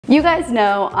You guys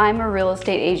know I'm a real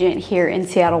estate agent here in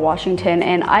Seattle, Washington,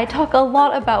 and I talk a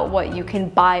lot about what you can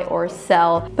buy or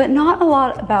sell, but not a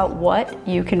lot about what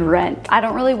you can rent. I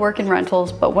don't really work in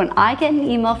rentals, but when I get an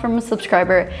email from a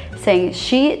subscriber saying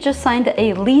she just signed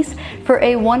a lease for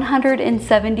a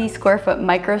 170 square foot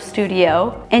micro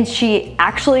studio and she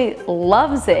actually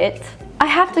loves it, I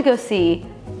have to go see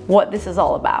what this is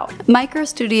all about. Micro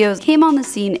studios came on the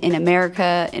scene in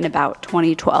America in about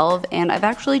 2012, and I've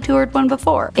actually toured one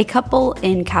before. A couple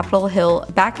in Capitol Hill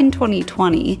back in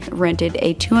 2020 rented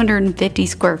a 250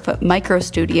 square foot micro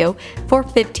studio for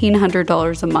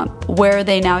 $1,500 a month. Where are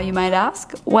they now, you might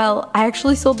ask? Well, I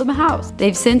actually sold them a house.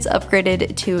 They've since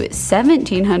upgraded to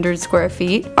 1,700 square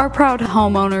feet, are proud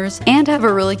homeowners, and have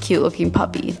a really cute looking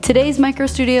puppy. Today's micro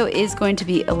studio is going to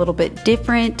be a little bit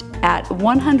different at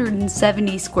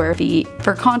 170 square feet.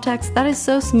 For context, that is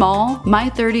so small.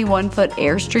 My 31-foot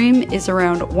Airstream is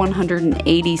around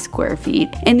 180 square feet,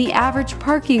 and the average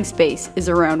parking space is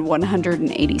around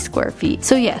 180 square feet.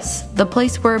 So yes, the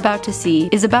place we're about to see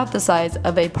is about the size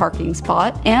of a parking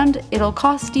spot, and it'll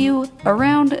cost you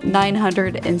around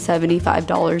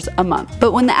 $975 a month.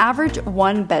 But when the average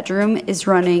one bedroom is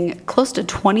running close to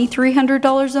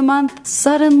 $2,300 a month,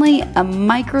 suddenly a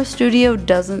micro studio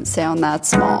doesn't sound that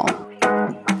small.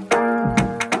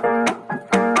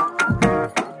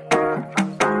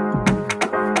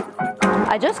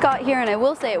 I just got here and I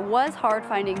will say it was hard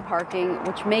finding parking,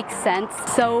 which makes sense.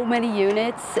 So many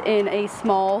units in a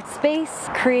small space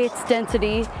creates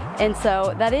density, and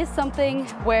so that is something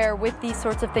where with these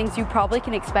sorts of things you probably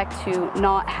can expect to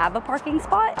not have a parking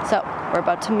spot. So we're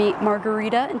about to meet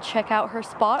Margarita and check out her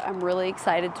spot. I'm really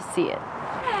excited to see it.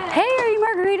 Hey, are you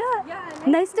Margarita? Yeah.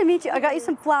 Nice to meet you. I got you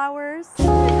some flowers.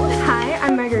 Hi,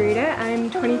 I'm Margarita. I'm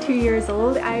 22 years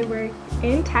old. I work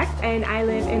in tech and I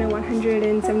live in a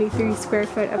 173 square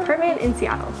foot apartment in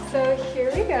Seattle. So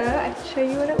here we go. I can show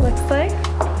you what it looks like.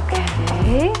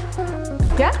 Okay.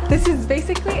 Yeah, this is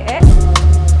basically it.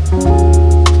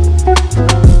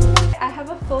 I have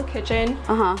a full kitchen,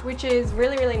 which is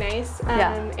really, really nice.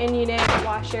 In-unit,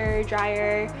 washer,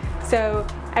 dryer. So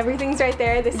everything's right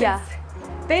there. This is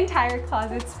the entire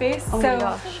closet space. Oh my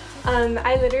gosh.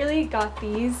 I literally got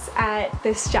these at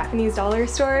this Japanese dollar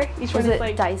store. Each one is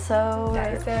like Daiso?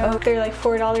 Daiso. They're like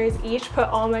 $4 each. Put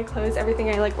all my clothes, everything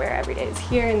I like wear every day is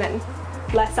here, and then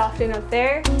less often up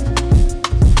there.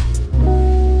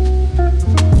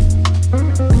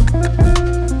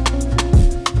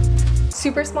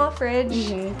 Super small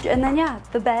fridge. And then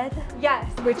the bed. Yes,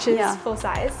 which is full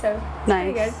size, so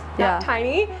nice. Pretty good. Not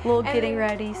tiny. Little getting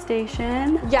ready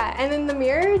station. Yeah, and then the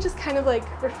mirror just kind of like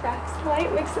refracts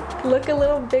light, makes it look a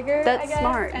little bigger. That's I guess.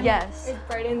 smart. And yes. It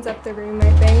brightens up the room,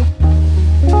 I think.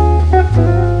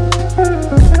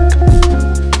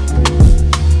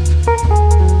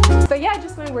 But yeah,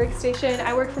 just my workstation.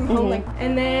 I work from home,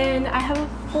 and then I have a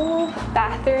full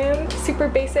bathroom, super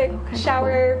basic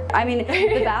shower. I mean,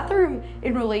 the bathroom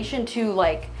in relation to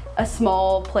like a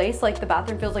small place, like the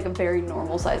bathroom feels like a very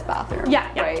normal sized bathroom. Yeah,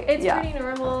 right? It's pretty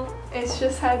normal. It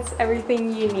just has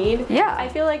everything you need. Yeah. I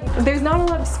feel like there's not a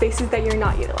lot of spaces that you're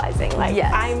not utilizing. Like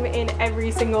I'm in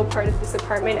every single part of this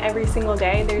apartment every single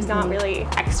day. There's not really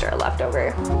extra left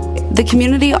over. The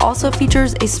community also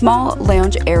features a small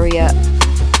lounge area,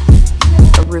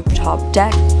 a rooftop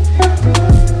deck,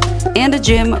 and a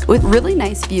gym with really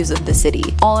nice views of the city.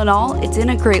 All in all, it's in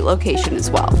a great location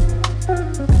as well.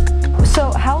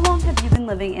 So how long have you been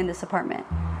living in this apartment?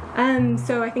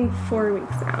 So I think 4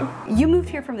 weeks now. You moved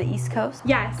here from the East Coast?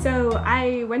 Yeah, so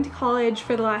I went to college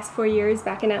for the last 4 years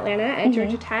back in Atlanta at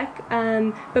Georgia Tech.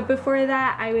 But before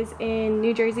that, I was in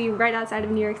New Jersey, right outside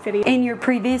of New York City. In your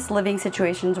previous living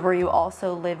situations, were you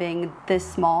also living this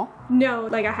small? No,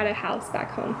 like I had a house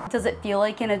back home. Does it feel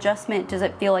like an adjustment? Does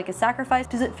it feel like a sacrifice?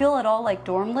 Does it feel at all like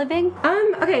dorm living?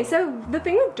 Okay, so the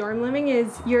thing with dorm living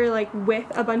is you're like with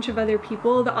a bunch of other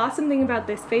people. The awesome thing about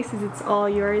this space is it's all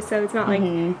yours, so it's not like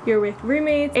you're with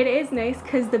roommates. It is nice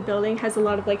because the building has a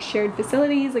lot of like shared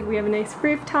facilities. Like we have a nice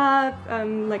rooftop,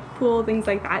 like pool, things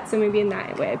like that. So maybe in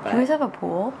that way. But you guys have a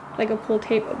pool? Like a pool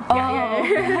table.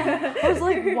 Yeah. I was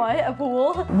like, what? A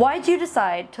pool? Why'd you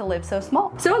decide to live so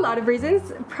small? So a lot of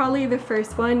reasons. Probably the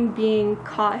first one being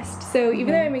cost. So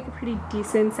even though I make a pretty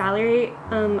decent salary,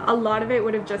 a lot of it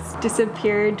would have just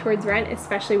disappeared towards rent,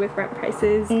 especially with rent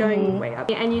prices going way up.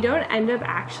 And you don't end up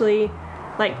actually,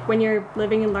 like when you're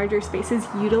living in larger spaces,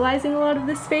 utilizing a lot of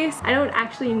the space. I don't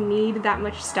actually need that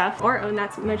much stuff or own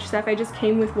that much stuff. I just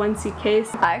came with one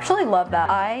suitcase. I actually love that.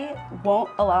 I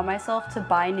won't allow myself to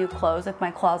buy new clothes if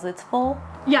my closet's full.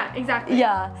 Yeah, exactly.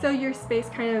 Yeah. So your space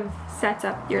kind of sets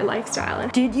up your lifestyle.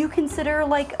 Did you consider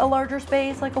like a larger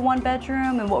space, like a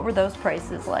 1-bedroom, and what were those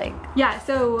prices like? Yeah,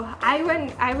 so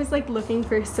I was like looking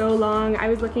for so long. I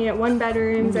was looking at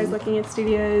 1-bedrooms, I was looking at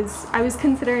studios, I was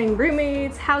considering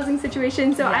roommates, housing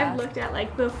situations, so I've looked at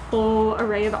like the full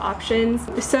array of options.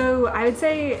 So I would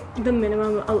say the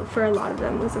minimum for a lot of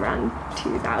them was around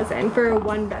 $2,000 for a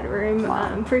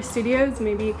 1-bedroom. For studios,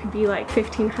 maybe it could be like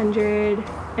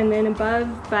 $1,500 and then above,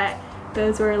 but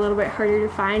those were a little bit harder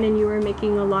to find and you were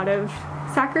making a lot of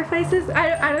sacrifices.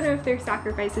 I don't know if they're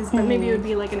sacrifices, but maybe it would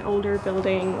be like an older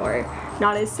building or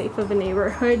not as safe of a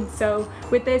neighborhood. So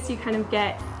with this you kind of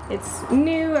get, it's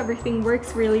new, everything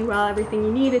works really well, everything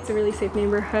you need, it's a really safe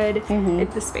neighborhood.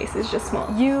 The space is just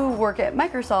small. You work at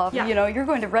Microsoft, you know, you're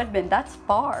going to Redmond, that's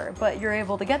far, but you're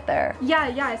able to get there.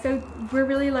 Yeah, so we're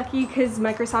really lucky because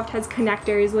Microsoft has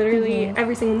connectors literally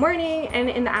every single morning and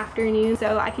in the afternoon,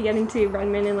 so I could get into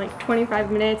Redmond in like 25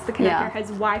 minutes. The connector has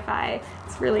Wi-Fi.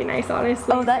 It's really nice,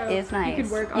 honestly. Oh, that is nice. You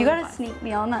could work on You gotta sneak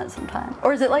me on that sometime.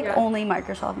 Or is it like only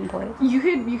Microsoft employees?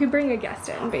 You could bring a guest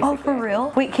in, basically. Oh, for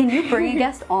real? Wait, can you bring a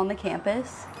guest on the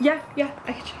campus? Yeah,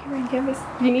 I can show you around campus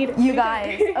if you need it. You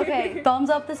guys, okay, thumbs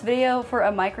up this video for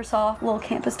a Microsoft little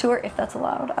campus tour, if that's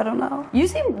allowed. I don't know. You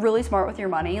seem really smart with your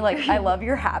money. Like, I love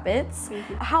your habits. Thank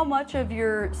you. How much of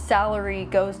your salary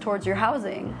goes towards your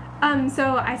housing?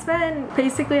 So I spend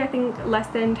basically, I think, less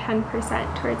than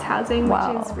 10% towards housing,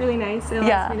 which is really nice. It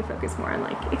allows me to focus more on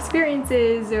like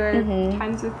experiences or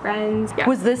times with friends.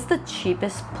 Was this the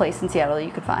cheapest place in Seattle that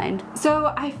you could find?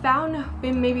 So I found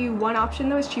maybe one option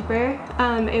that was cheaper.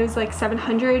 It was like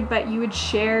 $700, but you would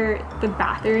share the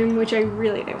bathroom, which I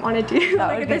really didn't want to do.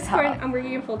 Like at this point, I'm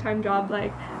working a full-time job.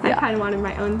 Like I kind of wanted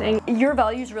my own thing. Your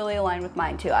values really align with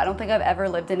mine too. I don't think I've ever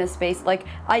lived in a space like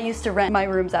I used to rent my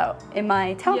rooms out in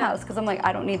my townhouse because I'm like,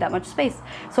 I don't need that much space.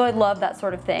 So I love that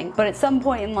sort of thing. But at some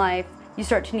point in life, you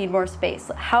start to need more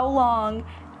space. How long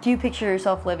do you picture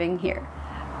yourself living here?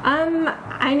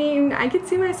 I mean, I could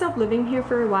see myself living here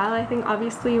for a while. I think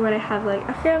obviously when I have like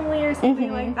a family or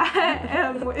something like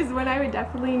that is when I would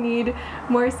definitely need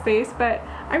more space, but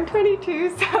I'm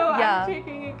 22, so I'm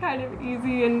taking it kind of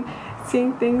easy and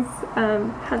seeing things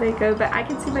how they go, but I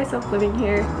can see myself living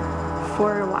here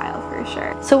for a while for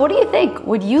sure. So what do you think?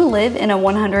 Would you live in a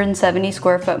 170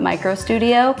 square foot micro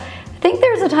studio? I think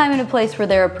there's a time and a place where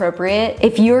they're appropriate.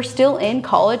 If you're still in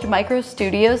college, micro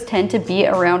studios tend to be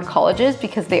around colleges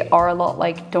because they are a lot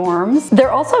like dorms.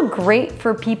 They're also great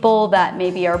for people that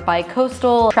maybe are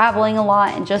bi-coastal, traveling a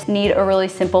lot, and just need a really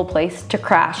simple place to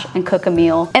crash and cook a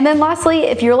meal. And then lastly,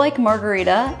 if you're like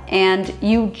Margarita and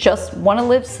you just want to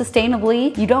live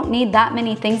sustainably, you don't need that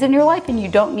many things in your life and you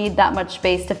don't need that much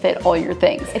space to fit all your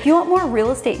things. If you want more real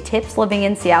estate tips living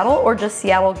in Seattle or just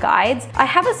Seattle guides, I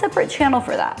have a separate channel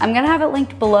for that. I'm gonna have it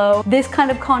linked below. This kind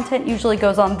of content usually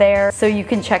goes on there, so you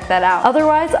can check that out.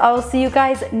 Otherwise, I will see you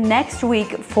guys next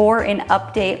week for an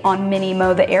update on Mini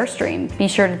Mo the Airstream. Be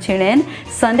sure to tune in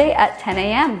Sunday at 10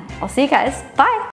 a.m. I'll see you guys. Bye.